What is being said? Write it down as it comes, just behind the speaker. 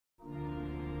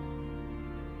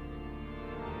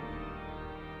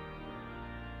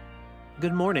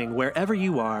Good morning, wherever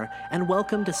you are, and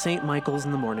welcome to St. Michael's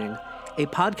in the Morning, a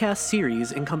podcast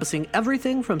series encompassing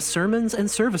everything from sermons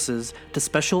and services to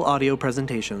special audio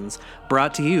presentations,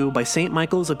 brought to you by St.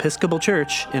 Michael's Episcopal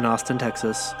Church in Austin,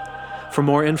 Texas. For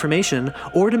more information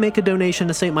or to make a donation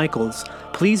to St. Michael's,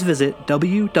 please visit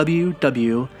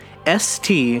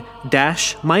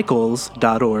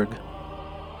www.st-michaels.org.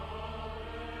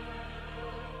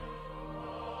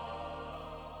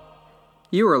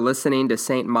 You are listening to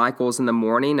St. Michael's in the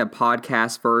Morning, a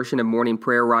podcast version of Morning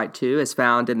Prayer Rite 2, as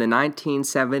found in the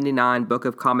 1979 Book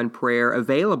of Common Prayer,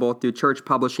 available through Church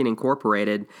Publishing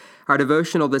Incorporated. Our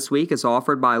devotional this week is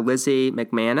offered by Lizzie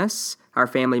McManus, our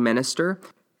family minister.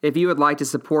 If you would like to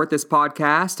support this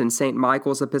podcast and St.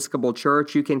 Michael's Episcopal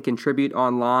Church, you can contribute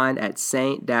online at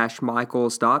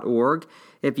st-michaels.org.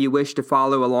 If you wish to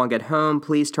follow along at home,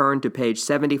 please turn to page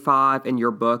 75 in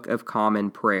your Book of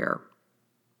Common Prayer.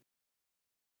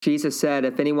 Jesus said,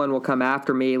 "If anyone will come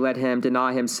after me, let him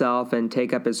deny himself and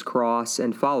take up his cross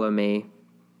and follow me."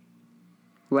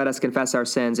 Let us confess our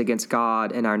sins against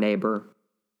God and our neighbor.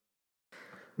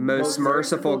 Most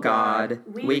merciful God,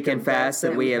 we confess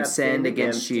that we have sinned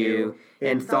against you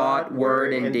in thought,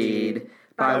 word, and deed,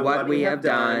 by what we have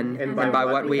done and by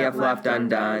what we have left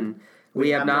undone. We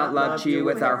have not loved you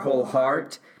with our whole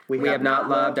heart. We have not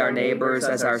loved our neighbors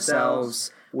as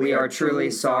ourselves. We are truly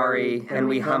sorry, and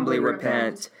we humbly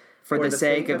repent. For the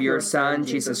sake of your Son,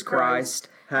 Jesus Christ,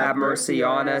 have mercy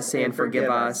on us and forgive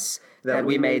us, that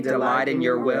we may delight in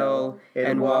your will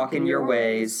and walk in your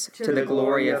ways, to the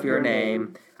glory of your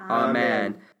name.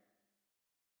 Amen.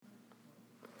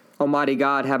 Almighty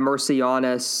God, have mercy on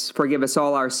us. Forgive us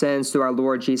all our sins through our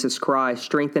Lord Jesus Christ.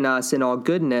 Strengthen us in all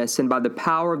goodness, and by the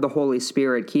power of the Holy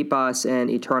Spirit, keep us in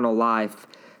eternal life.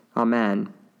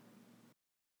 Amen.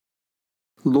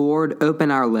 Lord, open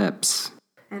our lips,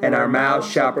 and our mouths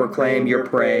shall proclaim your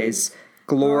praise.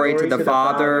 Glory to the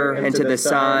Father, and to the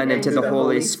Son, and to the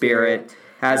Holy Spirit,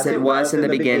 as it was in the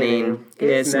beginning,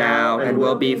 is now, and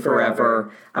will be forever.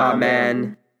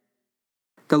 Amen.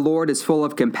 The Lord is full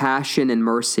of compassion and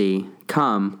mercy.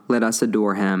 Come, let us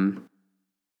adore him.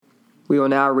 We will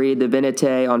now read the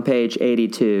Venite on page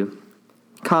 82.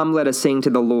 Come, let us sing to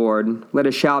the Lord. Let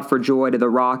us shout for joy to the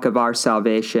rock of our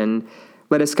salvation.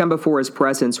 Let us come before his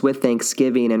presence with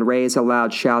thanksgiving and raise a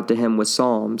loud shout to him with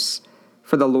psalms.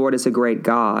 For the Lord is a great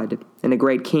God, and a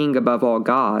great King above all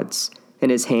gods. In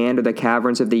his hand are the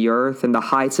caverns of the earth, and the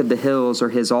heights of the hills are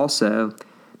his also.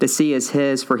 The sea is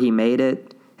his, for he made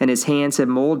it, and his hands have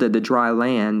molded the dry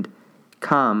land.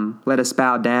 Come, let us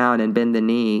bow down and bend the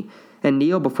knee, and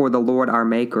kneel before the Lord our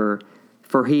Maker.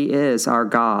 For he is our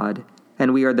God,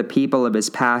 and we are the people of his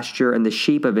pasture and the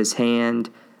sheep of his hand.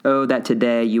 Oh, that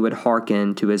today you would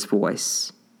hearken to his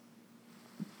voice.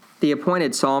 The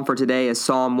appointed psalm for today is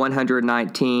Psalm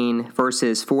 119,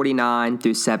 verses 49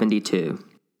 through 72.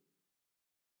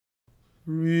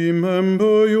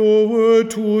 Remember your word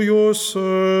to your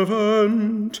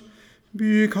servant,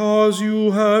 because you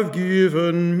have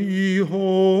given me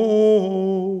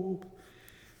hope.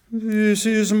 This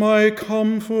is my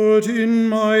comfort in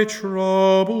my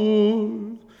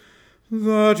trouble,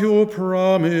 that your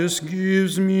promise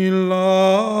gives me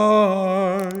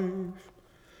life.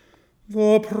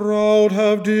 The proud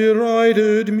have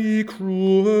derided me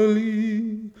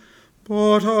cruelly,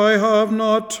 but I have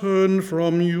not turned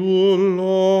from your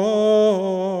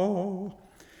law.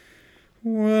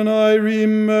 When I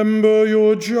remember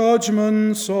your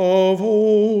judgments of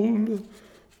old,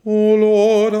 O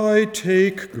Lord, I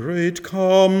take great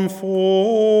comfort.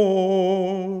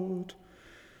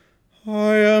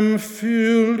 I am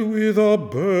filled with a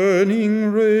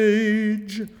burning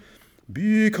rage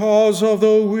because of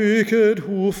the wicked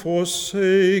who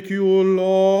forsake your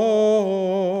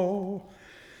law.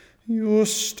 Your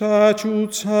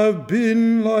statutes have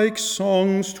been like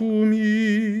songs to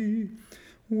me,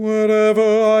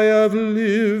 wherever I have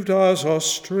lived as a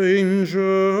stranger.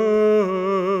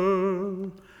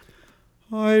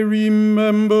 I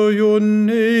remember your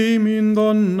name in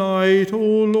the night, O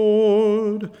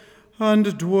Lord,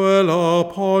 and dwell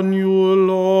upon your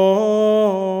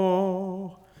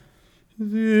law.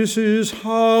 This is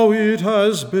how it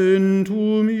has been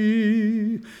to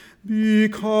me,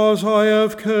 because I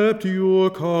have kept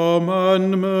your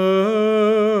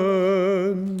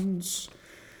commandments.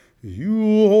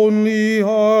 You only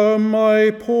are my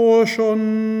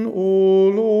portion, O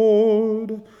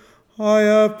Lord. I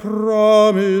have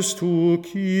promised to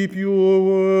keep your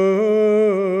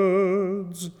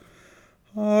words.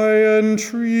 I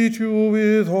entreat you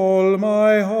with all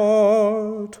my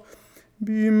heart.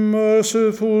 Be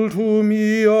merciful to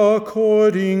me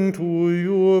according to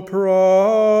your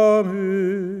promise.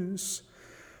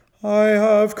 I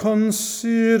have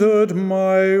considered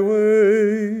my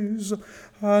ways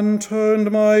and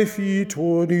turned my feet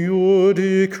toward your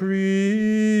decrees.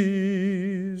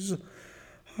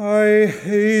 I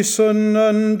hasten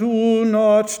and do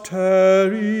not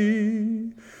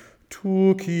tarry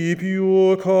to keep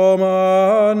your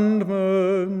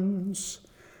commandments.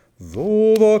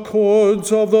 Though the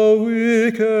cords of the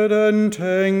wicked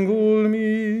entangle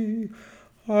me,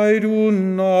 I do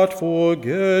not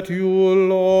forget your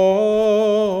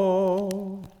law.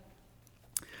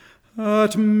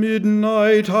 At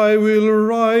midnight I will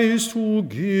rise to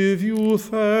give you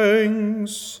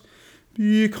thanks,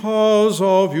 because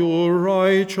of your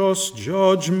righteous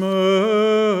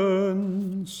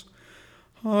judgments.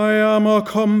 I am a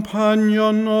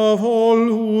companion of all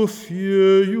who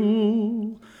fear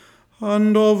you,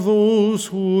 and of those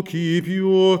who keep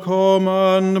your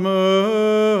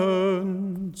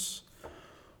commandments.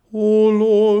 O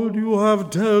Lord, you have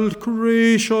dealt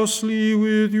graciously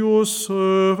with your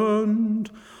servant,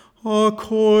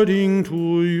 according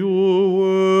to your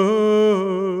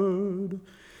word.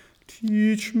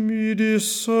 Teach me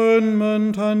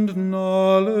discernment and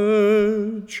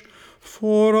knowledge,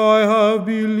 for I have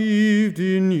believed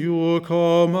in your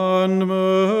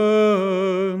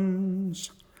commandments.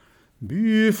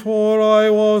 Before I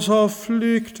was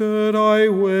afflicted, I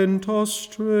went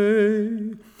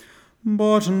astray,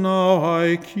 but now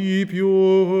I keep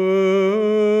your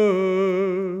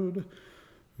word.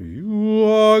 You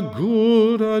are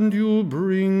good, and you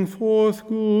bring forth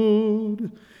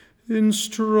good.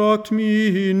 Instruct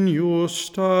me in your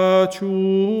statutes.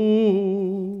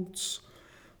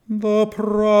 The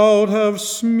proud have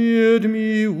smeared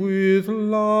me with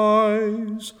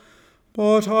lies,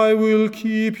 but I will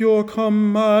keep your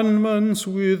commandments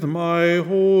with my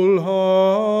whole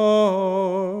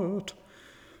heart.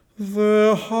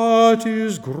 Their heart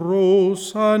is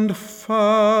gross and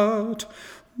fat,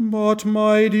 but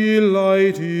my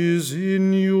delight is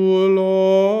in your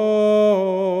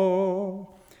law.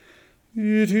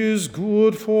 It is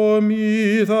good for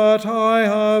me that I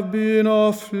have been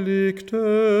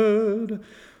afflicted,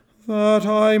 that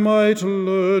I might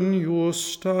learn your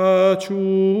statutes.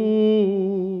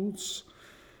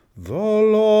 The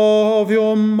law of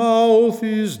your mouth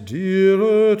is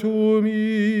dearer to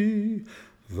me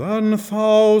than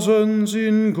thousands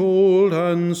in gold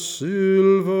and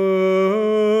silver.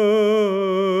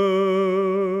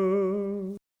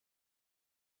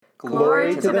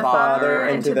 Glory to the Father,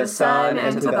 and to the Son,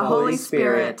 and to the Holy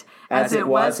Spirit, as it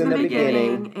was in the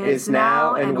beginning, is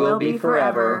now, and will be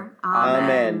forever.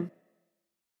 Amen.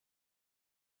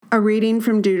 A reading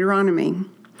from Deuteronomy.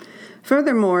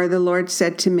 Furthermore, the Lord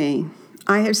said to me,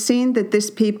 I have seen that this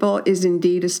people is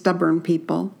indeed a stubborn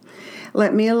people.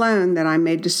 Let me alone that I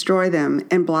may destroy them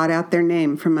and blot out their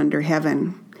name from under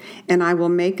heaven. And I will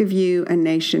make of you a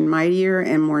nation mightier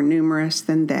and more numerous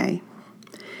than they.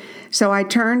 So I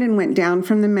turned and went down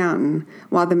from the mountain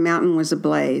while the mountain was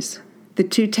ablaze. The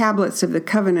 2 tablets of the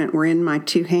covenant were in my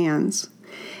 2 hands.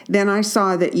 Then I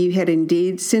saw that you had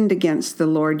indeed sinned against the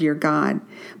Lord your God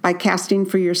by casting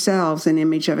for yourselves an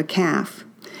image of a calf.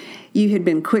 You had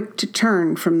been quick to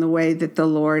turn from the way that the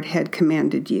Lord had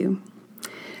commanded you.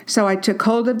 So I took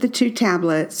hold of the 2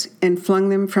 tablets and flung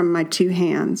them from my 2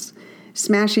 hands,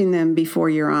 smashing them before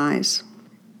your eyes.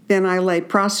 Then I lay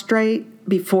prostrate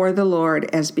before the Lord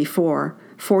as before,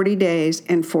 40 days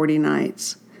and 40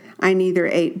 nights. I neither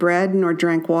ate bread nor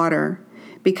drank water,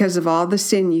 because of all the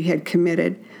sin you had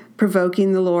committed,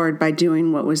 provoking the Lord by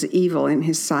doing what was evil in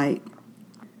his sight.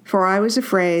 For I was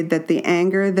afraid that the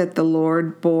anger that the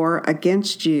Lord bore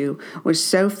against you was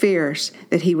so fierce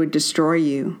that he would destroy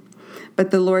you.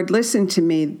 But the Lord listened to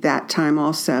me that time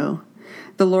also.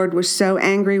 The Lord was so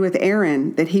angry with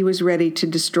Aaron that he was ready to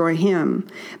destroy him,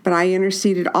 but I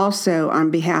interceded also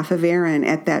on behalf of Aaron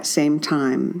at that same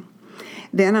time.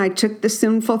 Then I took the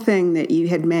sinful thing that you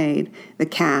had made, the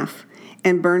calf,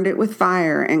 and burned it with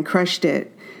fire and crushed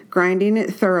it, grinding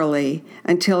it thoroughly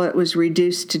until it was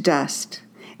reduced to dust.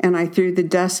 And I threw the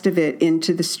dust of it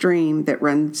into the stream that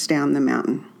runs down the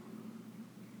mountain.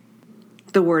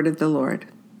 The word of the Lord.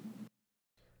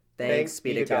 Thanks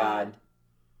be to God.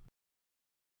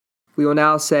 We will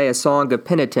now say a song of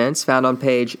penitence found on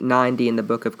page 90 in the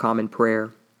Book of Common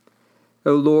Prayer.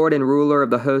 O Lord and ruler of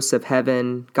the hosts of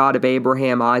heaven, God of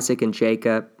Abraham, Isaac, and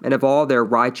Jacob, and of all their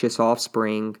righteous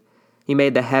offspring, you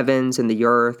made the heavens and the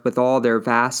earth with all their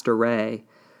vast array.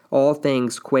 All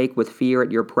things quake with fear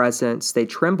at your presence. They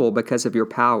tremble because of your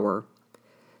power.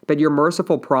 But your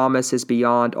merciful promise is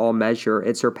beyond all measure.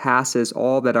 It surpasses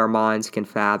all that our minds can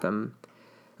fathom.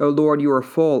 O Lord, you are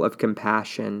full of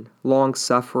compassion,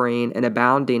 long-suffering, and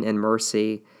abounding in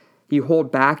mercy. You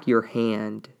hold back your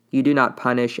hand. You do not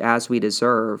punish as we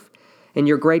deserve. In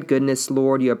your great goodness,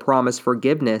 Lord, you have promised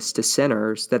forgiveness to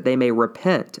sinners, that they may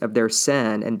repent of their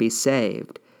sin and be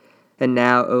saved. And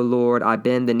now, O Lord, I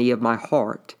bend the knee of my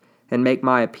heart and make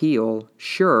my appeal,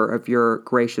 sure of your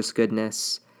gracious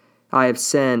goodness. I have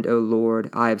sinned, O Lord,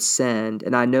 I have sinned,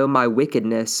 and I know my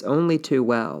wickedness only too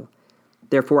well.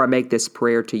 Therefore I make this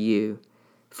prayer to you.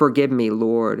 Forgive me,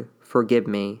 Lord, forgive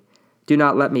me. Do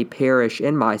not let me perish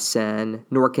in my sin,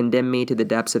 nor condemn me to the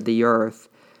depths of the earth.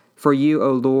 For you,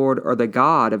 O Lord, are the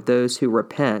God of those who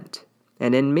repent,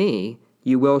 and in me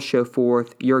you will show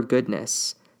forth your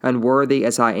goodness. Unworthy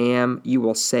as I am, you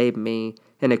will save me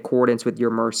in accordance with your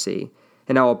mercy,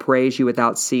 and I will praise you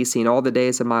without ceasing all the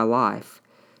days of my life.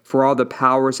 For all the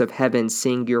powers of heaven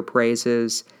sing your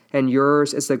praises, and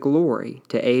yours is the glory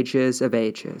to ages of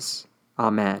ages.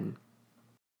 Amen.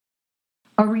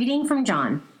 A reading from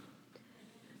John.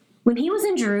 When he was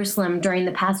in Jerusalem during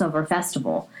the Passover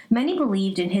festival, many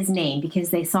believed in his name because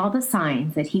they saw the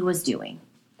signs that he was doing.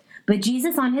 But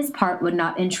Jesus on his part would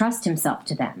not entrust himself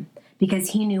to them, because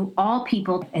he knew all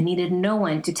people and needed no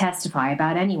one to testify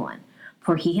about anyone,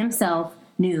 for he himself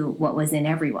knew what was in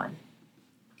everyone.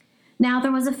 Now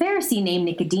there was a Pharisee named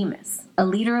Nicodemus, a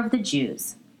leader of the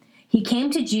Jews. He came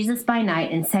to Jesus by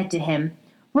night and said to him,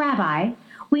 "Rabbi,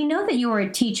 we know that you are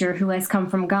a teacher who has come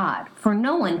from God, for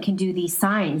no one can do these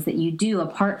signs that you do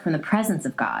apart from the presence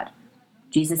of God."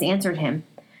 Jesus answered him,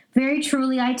 "Very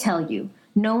truly I tell you,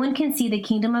 no one can see the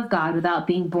kingdom of God without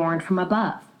being born from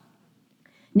above."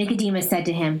 Nicodemus said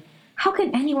to him, "How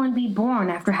can anyone be born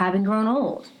after having grown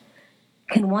old?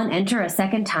 Can one enter a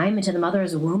second time into the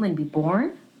mother's womb and be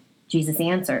born?" Jesus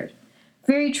answered,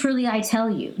 "Very truly I tell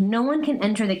you, no one can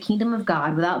enter the kingdom of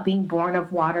God without being born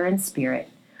of water and spirit.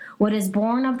 What is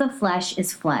born of the flesh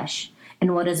is flesh,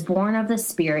 and what is born of the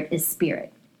spirit is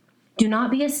spirit. Do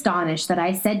not be astonished that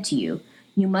I said to you,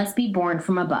 you must be born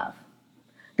from above.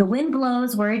 The wind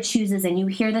blows where it chooses, and you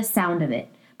hear the sound of it,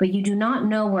 but you do not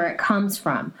know where it comes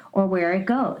from or where it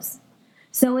goes.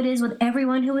 So it is with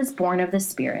everyone who is born of the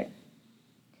Spirit."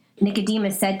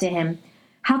 Nicodemus said to him,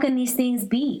 "How can these things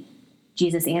be?"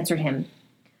 Jesus answered him,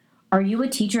 "Are you a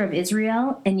teacher of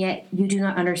Israel, and yet you do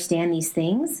not understand these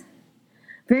things?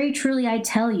 Very truly I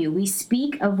tell you, we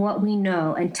speak of what we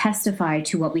know and testify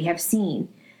to what we have seen,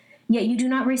 yet you do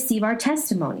not receive our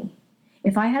testimony.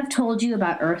 If I have told you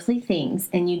about earthly things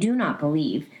and you do not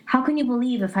believe, how can you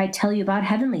believe if I tell you about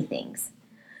heavenly things?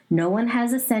 No one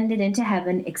has ascended into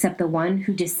heaven except the one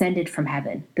who descended from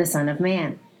heaven, the Son of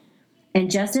Man. And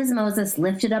just as Moses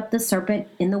lifted up the serpent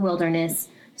in the wilderness,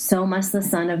 so must the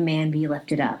Son of Man be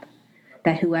lifted up,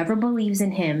 that whoever believes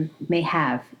in him may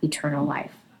have eternal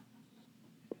life."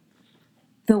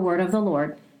 The word of the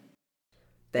Lord.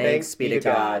 Thanks be to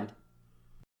God.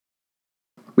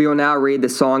 We will now read the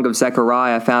Song of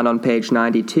Zechariah found on page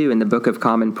 92 in the Book of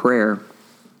Common Prayer.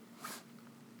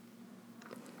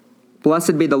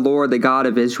 Blessed be the Lord, the God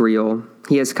of Israel.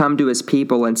 He has come to his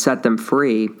people and set them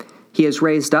free. He has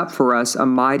raised up for us a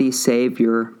mighty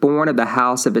Savior, born of the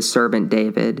house of his servant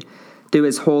David. Through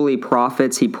his holy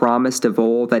prophets he promised of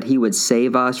old that he would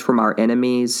save us from our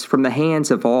enemies, from the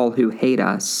hands of all who hate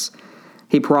us.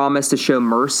 He promised to show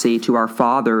mercy to our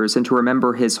fathers and to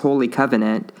remember his holy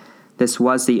covenant. This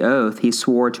was the oath he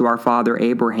swore to our father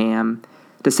Abraham,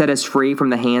 to set us free from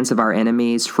the hands of our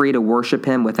enemies, free to worship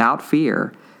him without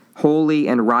fear, holy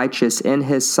and righteous in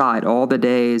his sight all the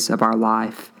days of our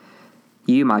life.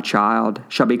 You, my child,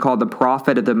 shall be called the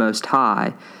prophet of the Most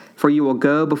High, for you will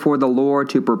go before the Lord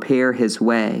to prepare his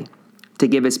way, to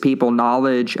give his people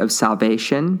knowledge of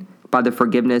salvation by the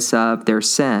forgiveness of their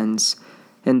sins,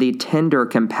 and the tender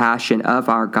compassion of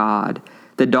our God.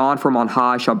 The dawn from on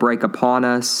high shall break upon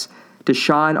us, to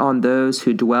shine on those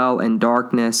who dwell in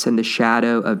darkness and the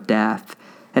shadow of death,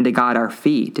 and to guide our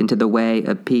feet into the way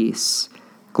of peace.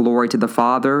 Glory to the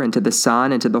Father, and to the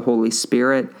Son, and to the Holy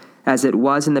Spirit, as it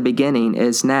was in the beginning,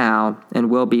 is now, and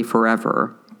will be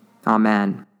forever.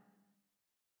 Amen.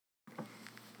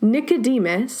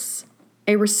 Nicodemus,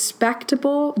 a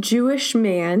respectable Jewish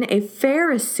man, a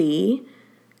Pharisee,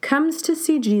 comes to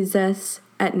see Jesus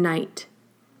at night.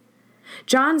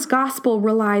 John's gospel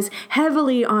relies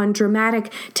heavily on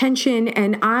dramatic tension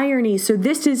and irony, so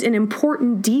this is an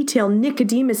important detail,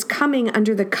 Nicodemus coming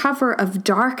under the cover of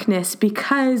darkness,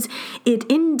 because it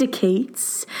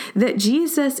indicates that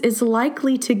Jesus is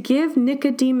likely to give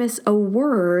Nicodemus a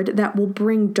word that will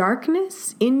bring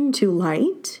darkness into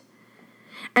light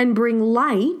and bring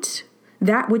light,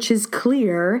 that which is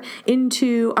clear,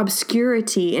 into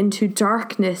obscurity, into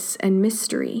darkness and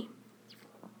mystery.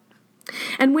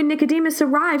 And when Nicodemus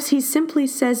arrives, he simply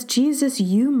says, Jesus,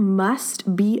 you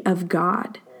must be of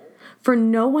God, for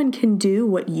no one can do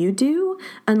what you do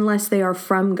unless they are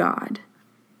from God.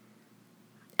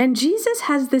 And Jesus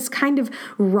has this kind of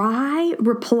wry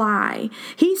reply.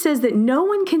 He says that no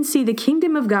one can see the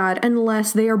kingdom of God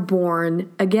unless they are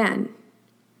born again.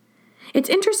 It's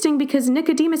interesting because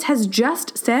Nicodemus has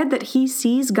just said that he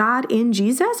sees God in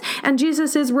Jesus, and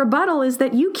Jesus' rebuttal is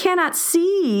that you cannot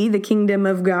see the kingdom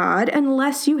of God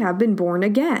unless you have been born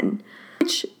again.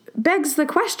 Which begs the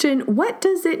question, what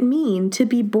does it mean to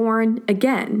be born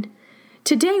again?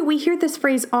 Today, we hear this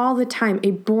phrase all the time, a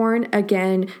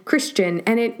born-again Christian,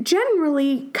 and it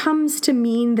generally comes to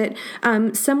mean that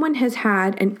someone has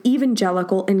had an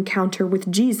evangelical encounter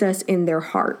with Jesus in their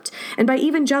heart. And by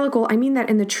evangelical, I mean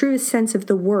that in the truest sense of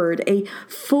the word, a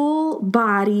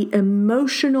full-body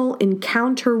emotional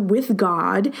encounter with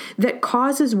God that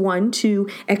causes one to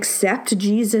accept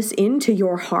Jesus into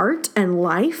your heart and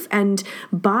life, and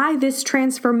by this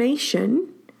transformation,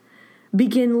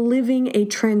 begin living a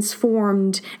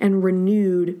transformed and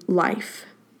renewed life.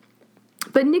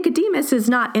 But Nicodemus is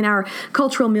not in our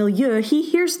cultural milieu. He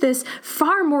hears this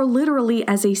far more literally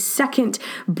as a second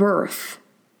birth.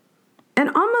 And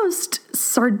almost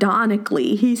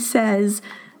sardonically, he says,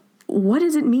 what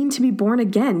does it mean to be born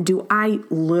again? Do I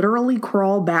literally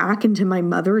crawl back into my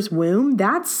mother's womb?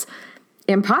 That's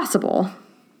impossible.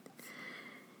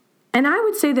 And I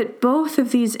would say that both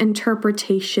of these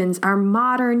interpretations are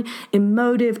modern,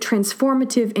 emotive,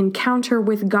 transformative encounter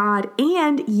with God,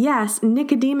 and yes,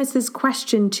 Nicodemus's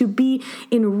question to be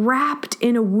enwrapped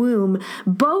in a womb.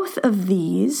 Both of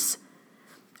these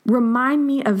remind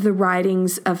me of the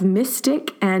writings of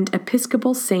mystic and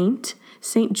Episcopal saint,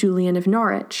 St. Julian of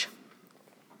Norwich.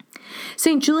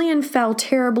 St. Julian fell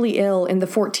terribly ill in the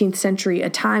 14th century, a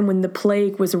time when the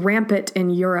plague was rampant in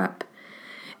Europe.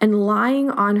 And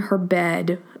lying on her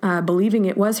bed, believing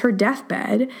it was her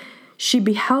deathbed, she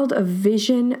beheld a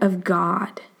vision of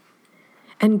God.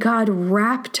 And God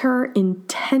wrapped her in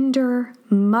tender,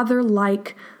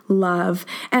 mother-like love.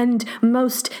 And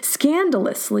most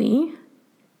scandalously,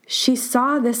 she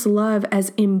saw this love as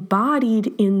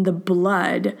embodied in the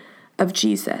blood of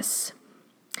Jesus.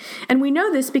 And we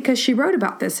know this because she wrote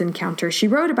about this encounter. She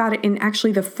wrote about it in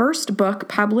actually the first book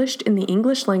published in the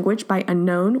English language by a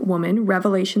known woman,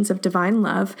 Revelations of Divine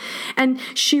Love. And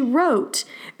she wrote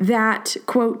that,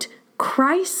 quote,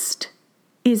 Christ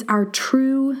is our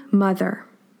true mother,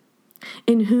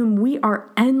 in whom we are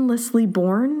endlessly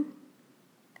born,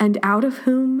 and out of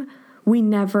whom we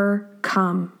never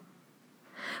come.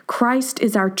 Christ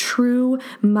is our true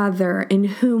mother, in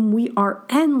whom we are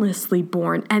endlessly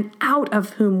born and out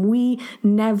of whom we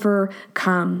never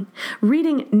come.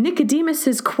 Reading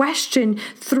Nicodemus's question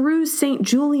through St.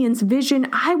 Julian's vision,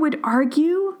 I would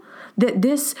argue that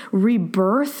this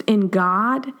rebirth in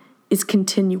God is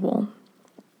continual.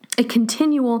 A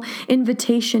continual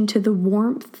invitation to the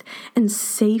warmth and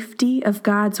safety of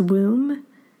God's womb,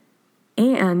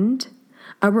 and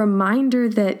a reminder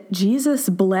that Jesus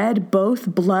bled both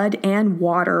blood and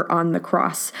water on the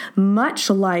cross,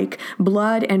 much like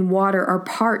blood and water are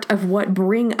part of what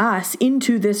bring us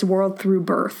into this world through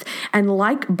birth. And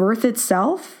like birth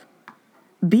itself,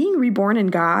 being reborn in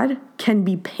God can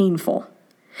be painful.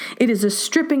 It is a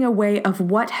stripping away of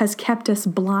what has kept us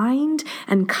blind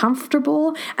and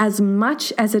comfortable, as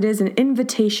much as it is an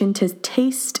invitation to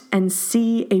taste and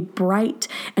see a bright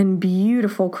and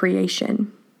beautiful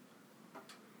creation.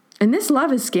 And this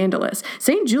love is scandalous.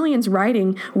 St. Julian's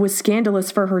writing was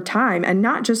scandalous for her time, and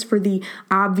not just for the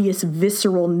obvious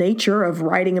visceral nature of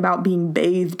writing about being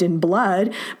bathed in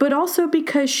blood, but also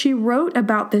because she wrote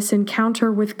about this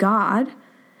encounter with God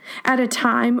at a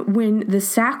time when the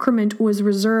sacrament was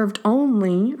reserved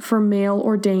only for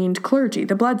male-ordained clergy,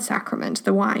 the blood sacrament,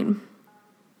 the wine.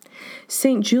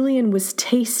 St. Julian was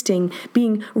tasting,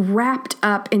 being wrapped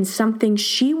up in something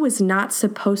she was not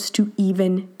supposed to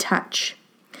even touch.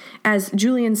 As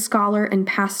Julian scholar and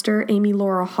pastor Amy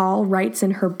Laura Hall writes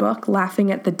in her book, Laughing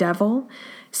at the Devil,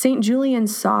 St. Julian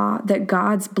saw that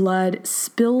God's blood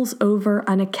spills over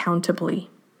unaccountably.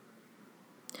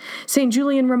 St.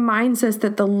 Julian reminds us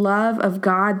that the love of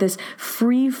God, this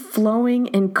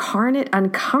free-flowing, incarnate,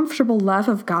 uncomfortable love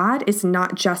of God, is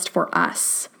not just for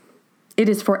us. It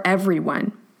is for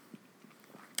everyone.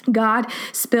 God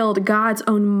spilled God's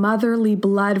own motherly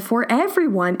blood for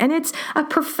everyone, and it's a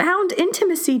profound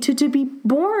intimacy to be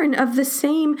born of the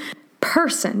same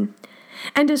person.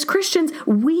 And as Christians,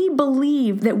 we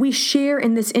believe that we share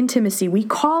in this intimacy. We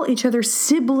call each other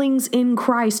siblings in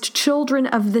Christ, children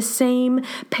of the same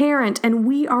parent, and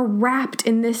we are wrapped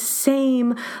in this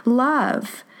same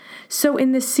love. So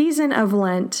in the season of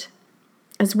Lent,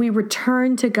 as we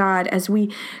return to God, as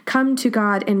we come to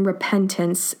God in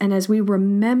repentance, and as we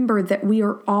remember that we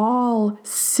are all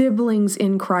siblings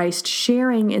in Christ,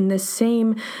 sharing in the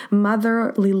same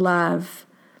motherly love,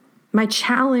 my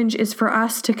challenge is for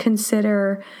us to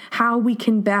consider how we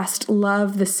can best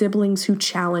love the siblings who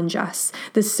challenge us,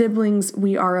 the siblings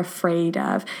we are afraid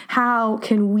of. How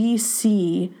can we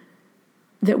see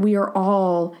that we are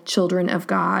all children of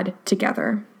God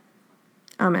together?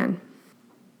 Amen.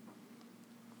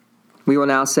 We will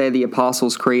now say the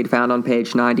Apostles' Creed found on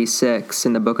page 96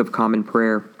 in the Book of Common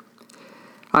Prayer.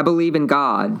 I believe in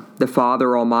God, the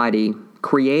Father Almighty,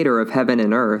 creator of heaven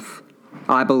and earth.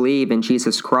 I believe in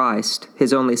Jesus Christ,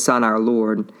 his only Son, our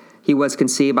Lord. He was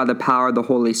conceived by the power of the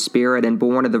Holy Spirit and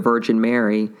born of the Virgin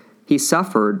Mary. He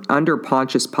suffered under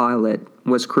Pontius Pilate,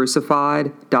 was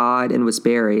crucified, died, and was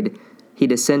buried. He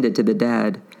descended to the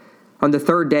dead. On the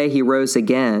third day he rose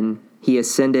again. He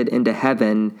ascended into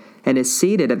heaven and is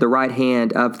seated at the right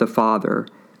hand of the Father.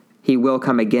 He will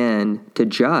come again to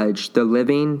judge the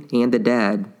living and the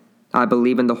dead. I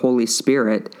believe in the Holy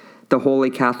Spirit, the Holy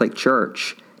Catholic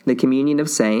Church, the communion of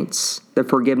saints, the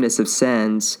forgiveness of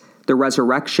sins, the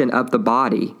resurrection of the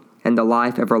body, and the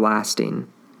life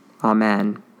everlasting.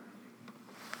 Amen.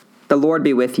 The Lord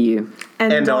be with you.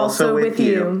 And also with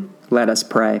you. Let us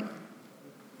pray.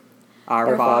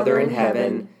 Our Father in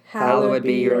heaven, hallowed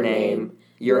be your name.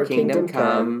 Your kingdom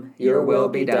come, your will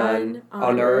be done,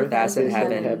 on earth as in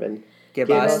heaven. Give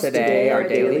us today our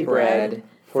daily bread.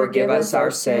 Forgive us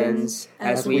our sins,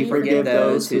 as we forgive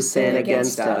those who sin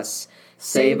against us.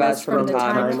 Save us from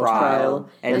time of trial,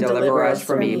 and deliver us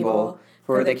from evil.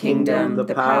 For the kingdom,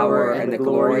 the power, and the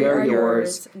glory are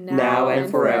yours, now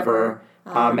and forever.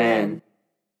 Amen.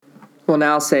 We'll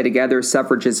now say together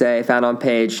Suffrages A, found on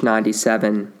page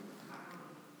 97.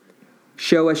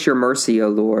 Show us your mercy, O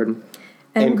Lord,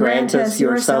 and grant us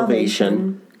your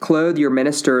salvation. Clothe your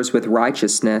ministers with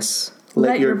righteousness.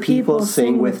 Let your people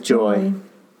sing with joy.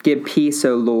 Give peace,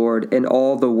 O Lord, in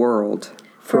all the world.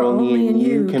 For only in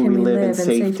you can we live in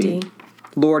safety.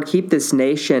 Lord, keep this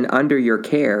nation under your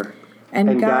care.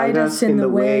 And guide us in the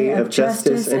way of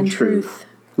justice and truth.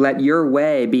 Let your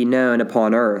way be known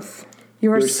upon earth.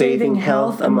 Your saving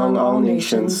health among all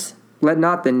nations. Let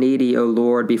not the needy, O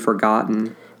Lord, be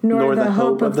forgotten. Nor the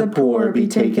hope of the poor be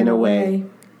taken away.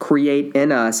 Create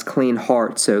in us clean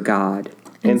hearts, O God.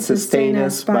 And sustain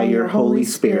us by your Holy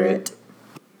Spirit.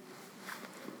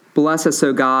 Bless us,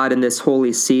 O God, in this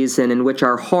holy season in which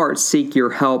our hearts seek your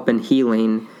help and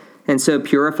healing, and so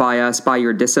purify us by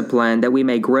your discipline that we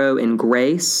may grow in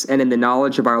grace and in the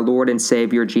knowledge of our Lord and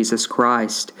Savior Jesus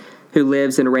Christ, who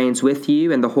lives and reigns with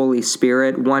you in the Holy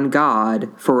Spirit, one God,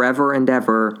 forever and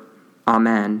ever.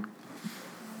 Amen.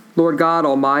 Lord God,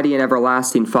 almighty and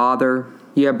everlasting Father,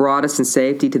 you have brought us in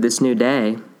safety to this new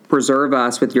day. Preserve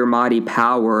us with your mighty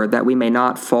power that we may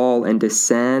not fall into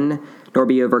sin nor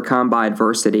be overcome by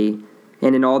adversity.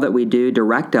 And in all that we do,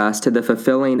 direct us to the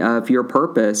fulfilling of your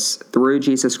purpose through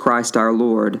Jesus Christ our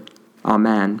Lord.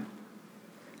 Amen.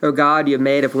 O God, you have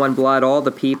made of one blood all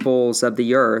the peoples of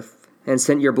the earth, and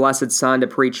sent your blessed Son to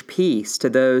preach peace to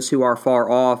those who are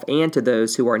far off and to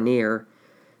those who are near.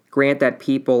 Grant that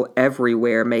people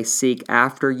everywhere may seek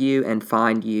after you and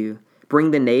find you.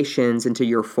 Bring the nations into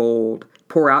your fold.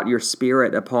 Pour out your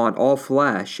Spirit upon all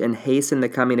flesh, and hasten the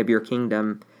coming of your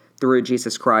kingdom. Through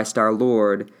Jesus Christ our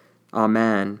Lord.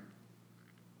 Amen.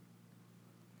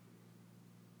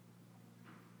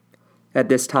 At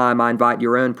this time, I invite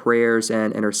your own prayers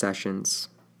and intercessions.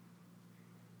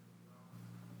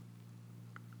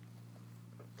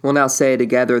 We'll now say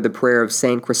together the prayer of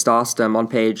St. Chrysostom on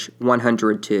page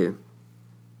 102.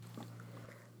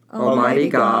 Almighty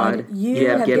God, you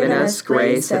have given us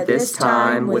grace at this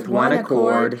time with one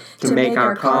accord to make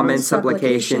our common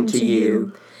supplication to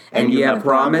you. And you have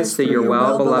promised through your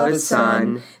well-beloved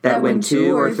Son that when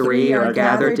 2 or 3 are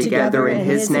gathered together in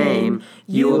his name,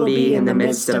 you will be in the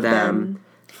midst of them.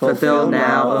 Fulfill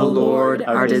now, O Lord,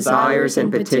 our desires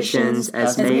and petitions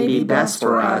as may be best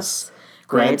for us,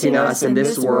 granting us in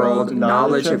this world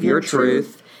knowledge of your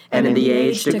truth, and in the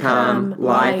age to come,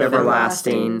 life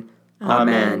everlasting.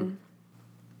 Amen.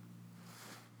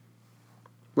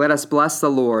 Let us bless the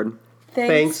Lord.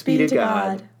 Thanks be to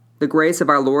God. The grace of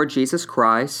our Lord Jesus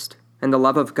Christ, and the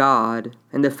love of God,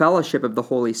 and the fellowship of the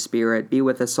Holy Spirit be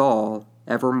with us all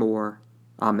evermore.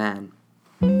 Amen.